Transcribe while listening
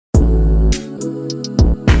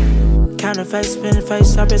Counting faces, spinning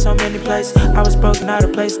faces, I've been so many places. I was broken out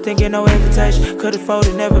of place, thinking no invitation. Could afford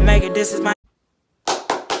to never make it, this is my...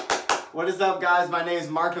 What is up, guys? My name is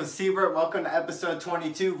Marco Siebert. Welcome to episode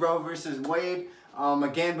 22, Roe versus Wade.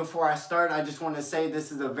 Again, before I start, I just want to say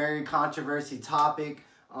this is a very controversial topic.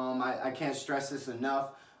 I can't stress this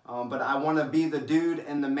enough. But I want to be the dude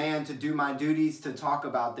and the man to do my duties to talk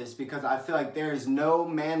about this, because I feel like there is no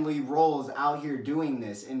manly roles out here doing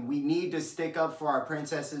this, and we need to stick up for our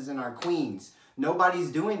princesses and our queens.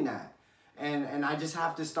 Nobody's doing that. And I just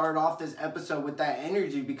have to start off this episode with that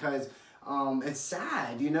energy, because it's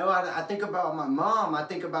sad, you know. I think about my mom, I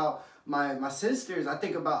think about my sisters, I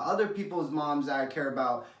think about other people's moms that I care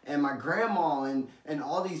about, and my grandma, and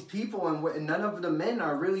all these people, and none of the men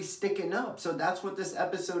are really sticking up. So that's what this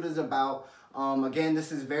episode is about. Again,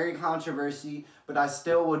 this is very controversial, but I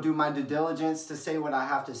still will do my due diligence to say what I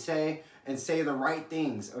have to say and say the right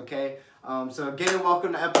things, okay? So again,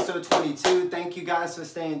 welcome to episode 22. Thank you guys for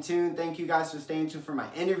staying tuned. Thank you guys for staying tuned for my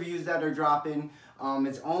interviews that are dropping.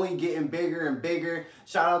 It's only getting bigger and bigger.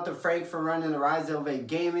 Shout out to Frank for running the Rise Elevate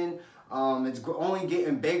Gaming. It's only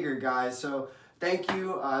getting bigger, guys. So thank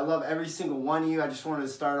you. I love every single one of you. I just wanted to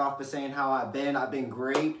start off by saying how I've been. I've been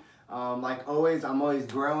great. Like always, I'm always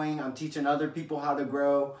growing. I'm teaching other people how to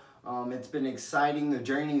grow. It's been exciting. The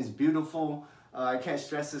journey is beautiful. I can't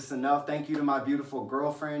stress this enough. Thank you to my beautiful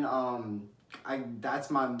girlfriend.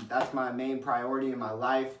 That's my main priority in my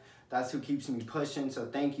life. That's who keeps me pushing. So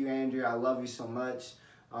thank you, Andrea. I love you so much.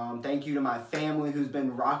 Thank you to my family who's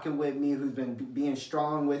been rocking with me, who's been being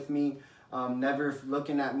strong with me, never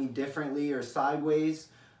looking at me differently or sideways.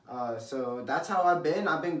 So that's how I've been.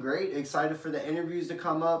 I've been great. Excited for the interviews to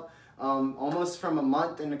come up. Almost from a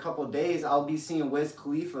month and a couple of days, I'll be seeing Wiz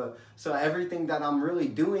Khalifa. So everything that I'm really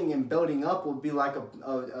doing and building up will be like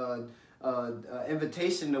a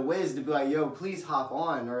invitation to Wiz to be like, yo, please hop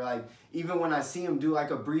on. Or like, even when I see him, do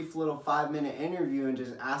like a brief little 5-minute interview and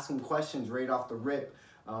just ask him questions right off the rip.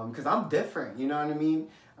 Because I'm different, you know what I mean?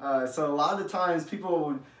 So a lot of times people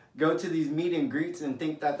would go to these meet and greets and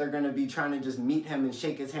think that they're going to be trying to just meet him and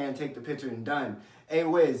shake his hand, take the picture, and done. Hey,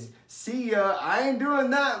 Wiz, see ya. I ain't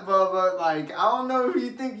doing that, but like, I don't know who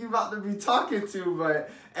you think you about to be talking to, but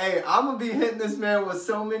hey, I'm going to be hitting this man with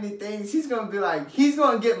so many things. He's going to be like, he's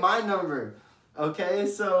going to get my number. Okay,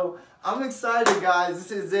 so I'm excited, guys.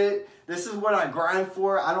 This is it. This is what I grind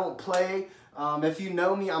for. I don't play. If you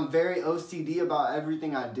know me, I'm very OCD about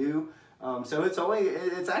everything I do. So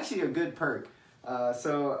it's actually a good perk.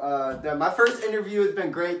 My first interview has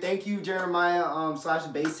been great. Thank you, Jeremiah slash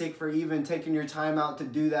Basic, for even taking your time out to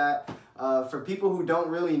do that. For people who don't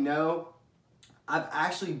really know, I've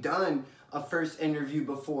actually done a first interview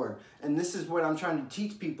before. And this is what I'm trying to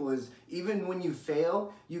teach people is, even when you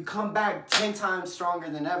fail, you come back 10 times stronger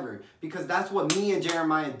than ever. Because that's what me and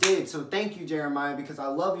Jeremiah did. So thank you, Jeremiah, because I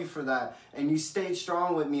love you for that. And you stayed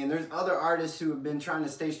strong with me. And there's other artists who have been trying to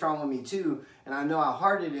stay strong with me too. And I know how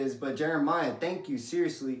hard it is. But Jeremiah, thank you,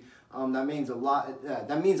 seriously. That means a lot.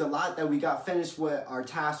 That means a lot that we got finished what our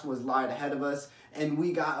task was lied ahead of us. And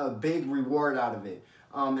we got a big reward out of it.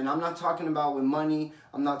 And I'm not talking about with money.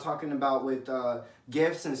 I'm not talking about with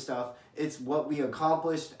gifts and stuff. It's what we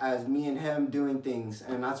accomplished as me and him doing things.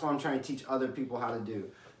 And that's what I'm trying to teach other people how to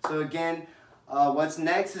do. So again, what's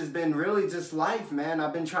next has been really just life, man.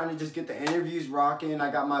 I've been trying to just get the interviews rocking.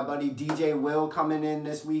 I got my buddy DJ Will coming in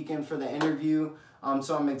this weekend for the interview.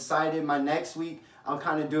 So I'm excited. My next week, I'll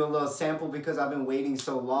kind of do a little sample because I've been waiting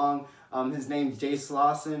so long. His name's Jay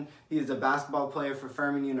Slauson. He is a basketball player for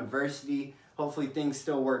Furman University. Hopefully things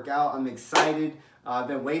still work out. I'm excited. I've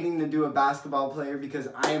been waiting to do a basketball player because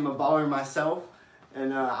I am a baller myself.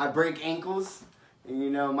 And I break ankles. And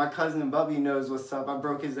you know, my cousin Bubby knows what's up. I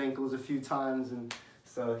broke his ankles a few times. And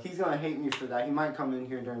so he's going to hate me for that. He might come in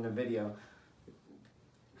here during the video.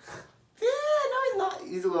 Yeah, no, he's not.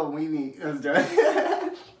 He's a little weenie.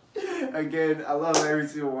 Again, I love every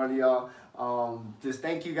single one of y'all. Just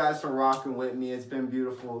thank you guys for rocking with me. It's been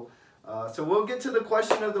beautiful. So we'll get to the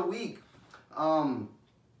question of the week.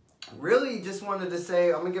 Really just wanted to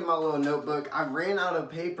say, I'm gonna get my little notebook. I ran out of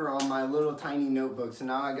paper on my little tiny notebook, so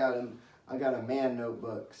now I got a man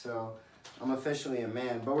notebook. So I'm officially a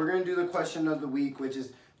man. But we're gonna do the question of the week, which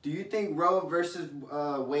is, do you think Roe versus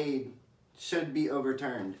Wade should be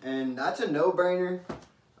overturned? And that's a no-brainer.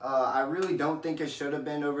 I really don't think it should have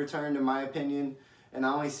been overturned, in my opinion. And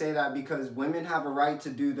I only say that because women have a right to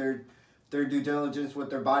do their due diligence with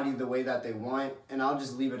their body the way that they want. And I'll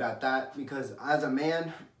just leave it at that, because as a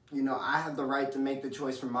man, you know, I have the right to make the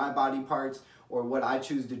choice for my body parts or what I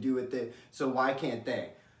choose to do with it. So why can't they?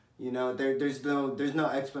 You know, there's no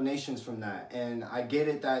explanations from that. And I get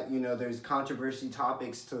it that, you know, there's controversy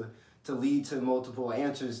topics to lead to multiple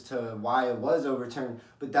answers to why it was overturned,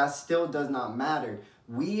 but that still does not matter.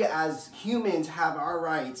 We as humans have our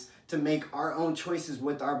rights to make our own choices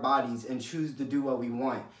with our bodies and choose to do what we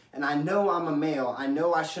want. And I know I'm a male. I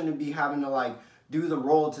know I shouldn't be having to like do the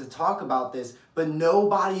role to talk about this, but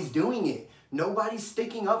nobody's doing it. Nobody's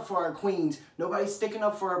sticking up for our queens. Nobody's sticking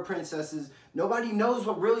up for our princesses. Nobody knows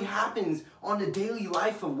what really happens on the daily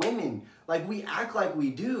life of women. Like, we act like we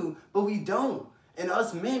do, but we don't. And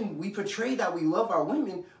us men, we portray that we love our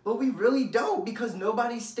women, but we really don't, because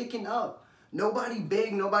nobody's sticking up. Nobody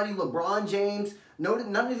big, nobody LeBron James,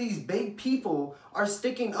 none of these big people are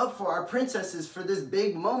sticking up for our princesses for this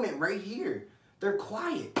big moment right here. They're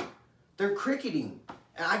quiet. They're cricketing.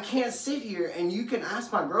 And I can't sit here, and you can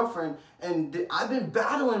ask my girlfriend, and I've been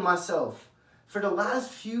battling myself for the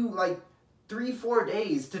last few, like, 3-4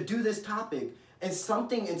 days to do this topic, and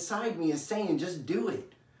something inside me is saying, just do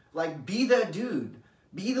it. Like, be that dude.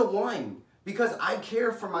 Be the one. Because I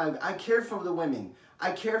care for the women.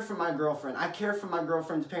 I care for my girlfriend. I care for my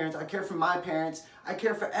girlfriend's parents. I care for my parents. I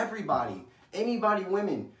care for everybody. Anybody,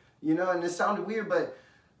 women. You know, and it sounded weird, but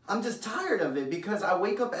I'm just tired of it, because I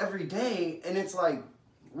wake up every day and it's like,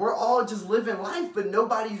 we're all just living life, but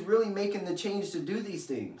nobody's really making the change to do these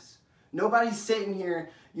things. Nobody's sitting here,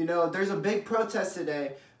 you know, there's a big protest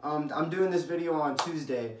today. I'm doing this video on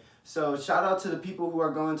Tuesday. So shout out to the people who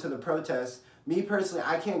are going to the protest. Me personally,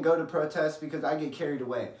 I can't go to protests because I get carried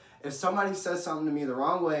away. If somebody says something to me the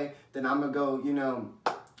wrong way, then I'm going to go, you know,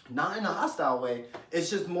 not in a hostile way. It's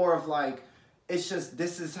just more of like, it's just,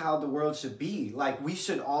 this is how the world should be. Like, we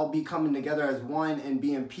should all be coming together as one and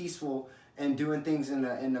being peaceful and doing things in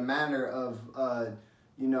the manner of,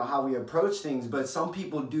 you know, how we approach things. But some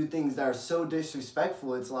people do things that are so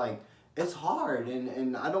disrespectful. It's like, it's hard,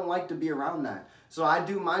 and I don't like to be around that. So I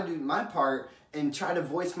do my part and try to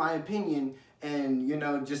voice my opinion and, you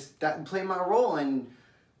know, just play my role. And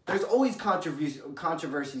there's always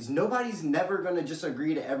controversies. Nobody's never going to just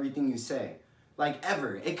agree to everything you say. Like,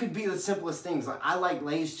 ever. It could be the simplest things. Like, I like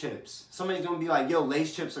Lay's chips. Somebody's going to be like, yo,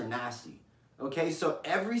 Lay's chips are nasty. Okay? So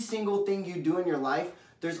every single thing you do in your life,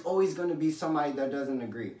 there's always going to be somebody that doesn't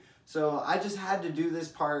agree. So I just had to do this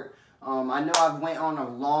part. I know I've went on a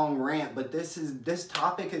long rant, but this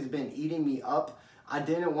topic has been eating me up. I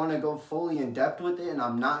didn't want to go fully in depth with it, and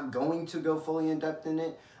I'm not going to go fully in depth in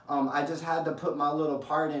it. I just had to put my little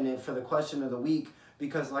part in it for the question of the week,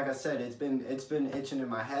 because like I said, it's been itching in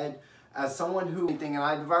my head. As someone who, and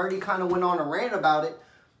I've already kind of went on a rant about it,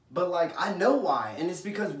 but like, I know why, and it's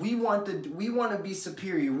because we want to be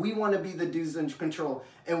superior. We want to be the dudes in control,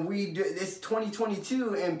 and it's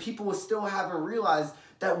 2022, and people still haven't realized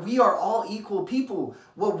that we are all equal people.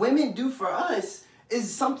 What women do for us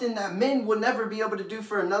is something that men will never be able to do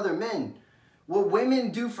for another man. What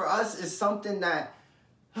women do for us is something that,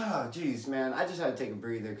 oh geez, man, I just had to take a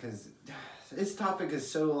breather, because this topic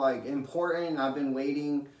is so like important. I've been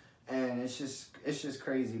waiting, and it's just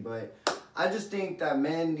crazy. But I just think that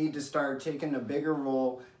men need to start taking a bigger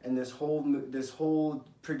role in this whole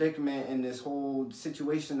predicament and this whole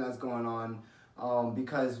situation that's going on,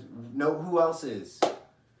 because who else is?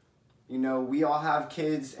 You know, we all have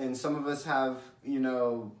kids, and some of us have, you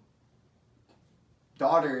know,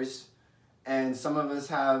 daughters, and some of us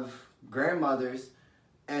have grandmothers,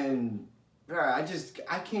 and bro, I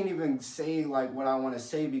can't even say like what I want to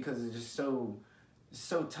say, because it's just so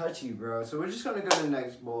touchy, bro. So we're just gonna go to the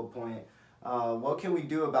next bullet point. What can we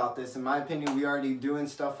do about this? In my opinion, we already doing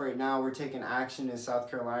stuff right now. We're taking action in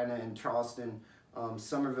South Carolina and Charleston,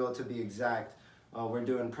 Somerville to be exact. We're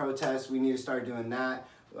doing protests. We need to start doing that.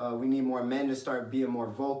 We need more men to start being more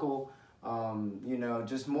vocal. You know,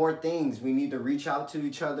 just more things. We need to reach out to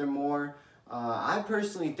each other more. I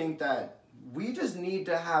personally think that we just need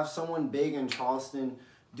to have someone big in Charleston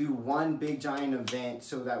do one big giant event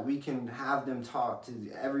so that we can have them talk to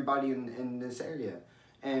everybody in this area.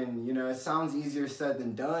 And, you know, it sounds easier said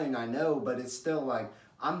than done, I know, but it's still like,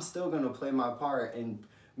 I'm still going to play my part and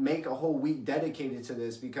make a whole week dedicated to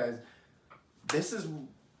this, because this is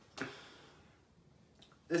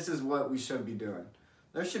what we should be doing.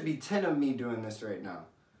 There should be 10 of me doing this right now.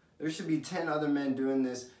 There should be 10 other men doing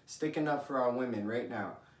this, sticking up for our women right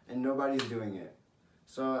now, and nobody's doing it.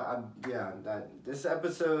 So this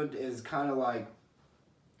episode is kind of like,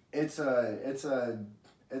 it's kind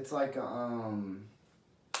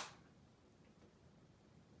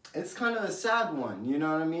of a sad one, you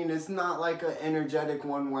know what I mean? It's not like an energetic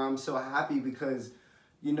one where I'm so happy, because,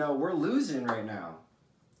 you know, we're losing right now.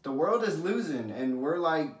 The world is losing, and we're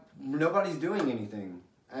like, nobody's doing anything.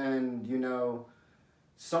 And, you know,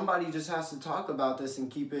 somebody just has to talk about this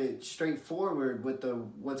and keep it straightforward with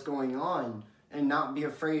what's going on. and not be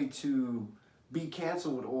afraid to be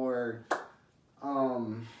canceled or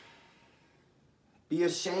be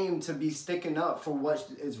ashamed to be sticking up for what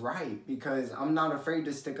is right, because I'm not afraid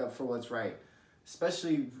to stick up for what's right.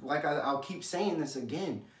 Especially, like I'll keep saying this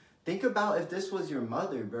again. Think about if this was your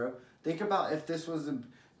mother, bro. Think about if this was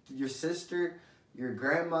your sister, your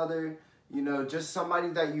grandmother, you know, just somebody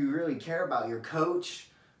that you really care about, your coach,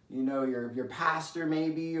 you know, your pastor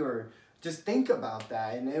maybe, or just think about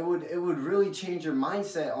that, and it would really change your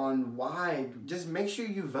mindset on why. Just make sure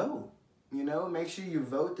you vote, you know, make sure you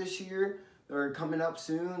vote this year or coming up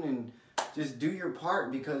soon, and just do your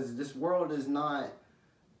part, because this world is not,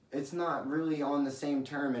 it's not really on the same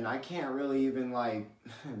term, and I can't really even, like,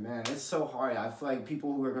 man, it's so hard. I feel like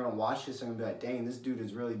people who are going to watch this are going to be like, dang, this dude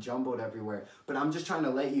is really jumbled everywhere. But I'm just trying to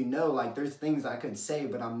let you know, like, there's things I could say,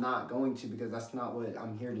 but I'm not going to, because that's not what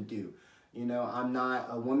I'm here to do. You know, I'm not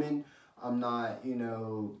a woman. I'm not, you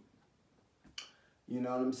know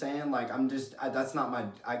what I'm saying? Like, that's not my,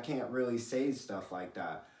 I can't really say stuff like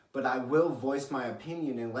that. But I will voice my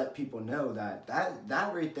opinion and let people know that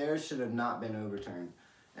right there should have not been overturned.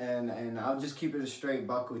 And I'll just keep it a straight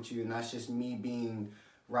buck with you, and that's just me being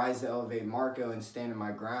Rise to Elevate Marco and standing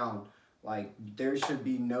my ground. Like, there should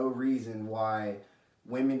be no reason why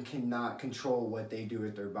women cannot control what they do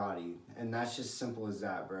with their body. And that's just simple as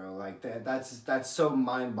that, bro. Like, that's so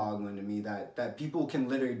mind-boggling to me that people can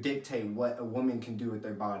literally dictate what a woman can do with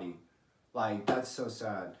their body. Like, that's so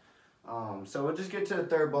sad. So we'll just get to the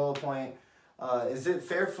third bullet point. Is it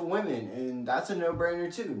fair for women? And that's a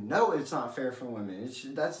no-brainer too. No, it's not fair for women.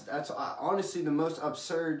 That's honestly the most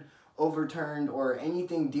absurd overturned or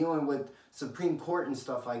anything dealing with Supreme Court and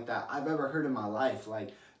stuff like that I've ever heard in my life. Like,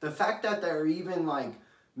 the fact that they're even like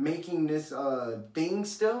making this thing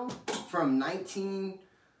still from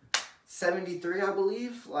 1973, I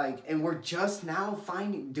believe. Like, and we're just now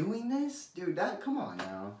doing this, dude. Come on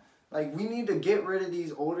now. Like, we need to get rid of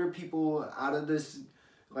these older people out of this.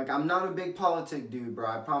 Like, I'm not a big politic dude, bro.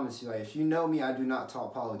 I promise you. Like, if you know me, I do not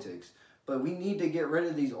talk politics. But we need to get rid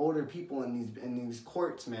of these older people in these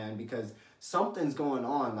courts, man, because something's going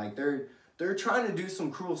on. Like, they're trying to do some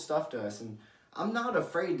cruel stuff to us, and I'm not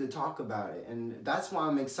afraid to talk about it. And that's why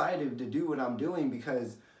I'm excited to do what I'm doing,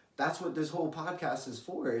 because that's what this whole podcast is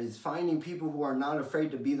for, is finding people who are not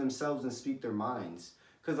afraid to be themselves and speak their minds.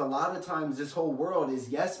 Because a lot of times this whole world is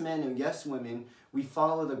yes men and yes women. We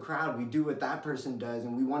follow the crowd. We do what that person does,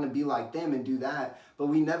 and we want to be like them and do that. But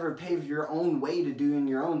we never pave your own way to doing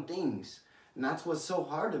your own things. And that's what's so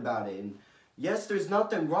hard about it. And yes, there's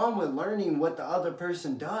nothing wrong with learning what the other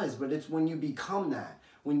person does, but it's when you become that.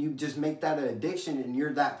 When you just make that an addiction and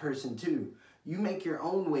you're that person too. You make your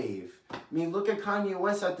own wave. I mean, look at Kanye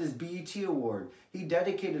West at this BET award. He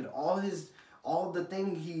dedicated all the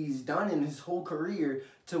thing he's done in his whole career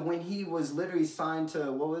to when he was literally signed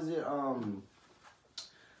to, what was it?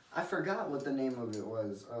 I forgot what the name of it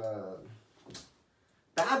was.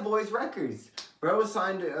 Bad Boys Records. Bro was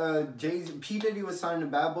signed to, P. Diddy was signed to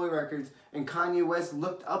Bad Boy Records, and Kanye West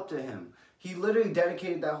looked up to him. He literally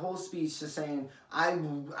dedicated that whole speech to saying,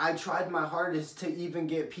 I tried my hardest to even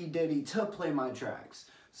get P. Diddy to play my tracks.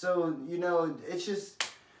 So, you know, it's just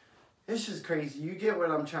crazy. You get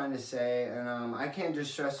what I'm trying to say, and I can't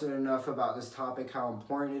just stress it enough about this topic, how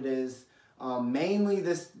important it is. Mainly,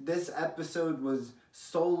 this episode was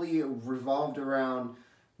solely revolved around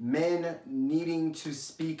men needing to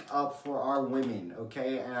speak up for our women,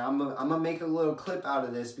 okay? And I'm gonna make a little clip out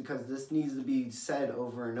of this, because this needs to be said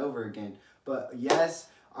over and over again. But yes,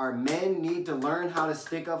 our men need to learn how to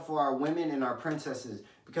stick up for our women and our princesses,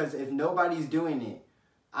 because if nobody's doing it,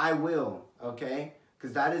 I will, okay?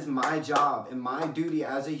 Because that is my job and my duty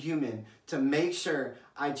as a human, to make sure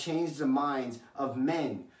I change the minds of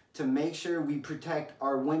men, to make sure we protect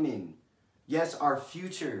our women. Yes, our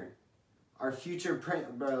future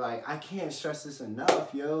bro. Like, I can't stress this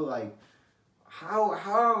enough, yo. Like, how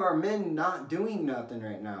are our men not doing nothing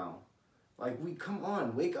right now? Like, come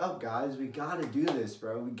on, wake up, guys. We gotta do this,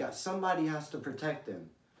 bro. Somebody has to protect them,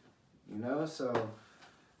 you know? So,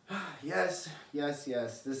 yes.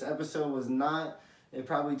 This episode was not, it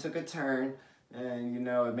probably took a turn, and, you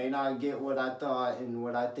know, it may not get what I thought and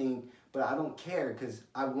what I think, but I don't care, because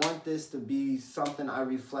I want this to be something I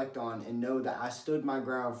reflect on and know that I stood my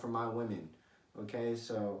ground for my women, okay?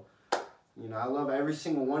 So, you know, I love every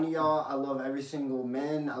single one of y'all. I love every single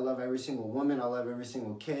man. I love every single woman. I love every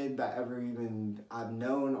single kid that ever even I've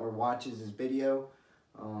known or watches this video.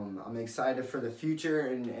 I'm excited for the future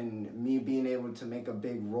and me being able to make a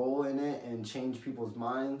big role in it and change people's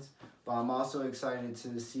minds. But I'm also excited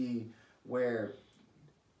to see where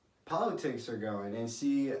politics are going and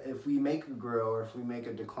see if we make a grow or if we make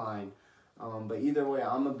a decline. But either way,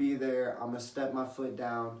 I'm going to be there. I'm going to step my foot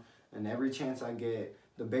down. And every chance I get,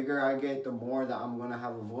 the bigger I get, the more that I'm going to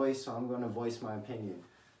have a voice. So I'm going to voice my opinion.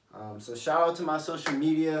 So shout out to my social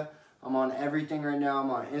media. I'm on everything right now. I'm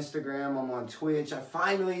on Instagram. I'm on Twitch. I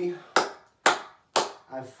finally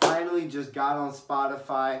just got on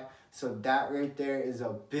Spotify. So that right there is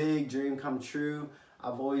a big dream come true.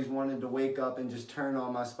 I've always wanted to wake up and just turn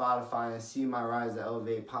on my Spotify and see my Rise to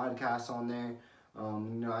Elevate podcast on there.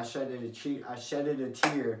 I shedded a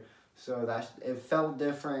tear. So that it felt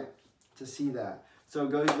different to see that. So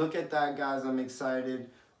go look at that, guys. I'm excited.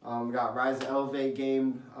 We got Rise to Elevate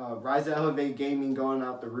Gaming going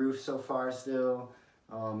out the roof so far still.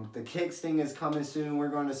 The Kicks thing is coming soon. We're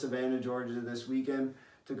going to Savannah, Georgia this weekend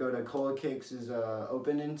to go to Cola Kicks is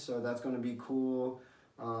opening, so that's going to be cool.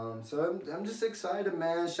 So I'm just excited,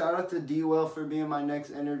 man. Shout out to D-Well for being my next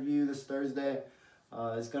interview this Thursday.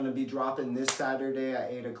 It's going to be dropping this Saturday at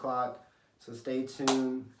 8 o'clock, so stay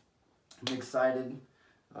tuned. I'm excited.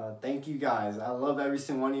 Thank you guys. I love every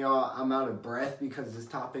single one of y'all. I'm out of breath because this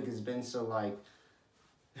topic has been so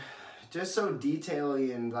just so detailed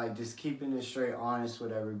and just keeping it straight honest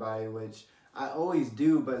with everybody, which I always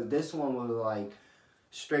do, but this one was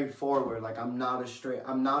straightforward. I'm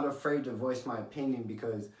not afraid to voice my opinion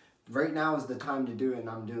because right now is the time to do it and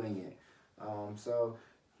I'm doing it. So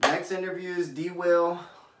next interview is D-Will.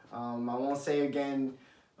 I won't say again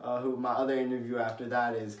who my other interview after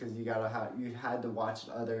that is because you had to watch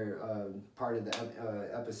the other part of the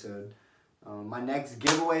episode. My next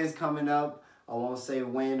giveaway is coming up. I won't say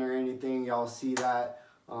when or anything. Y'all see that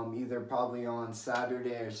either probably on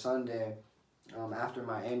Saturday or Sunday after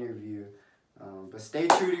my interview. But stay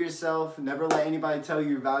true to yourself. Never let anybody tell you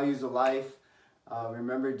your values of life.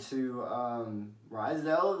 Remember to rise to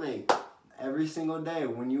elevate every single day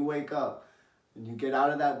when you wake up and you get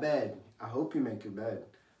out of that bed. I hope you make your bed.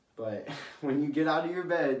 But when you get out of your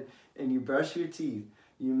bed and you brush your teeth,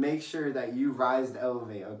 you make sure that you rise to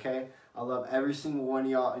elevate, okay? I love every single one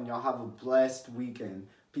of y'all, and y'all have a blessed weekend.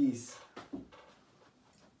 Peace.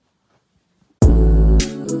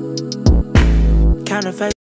 Counterfeit.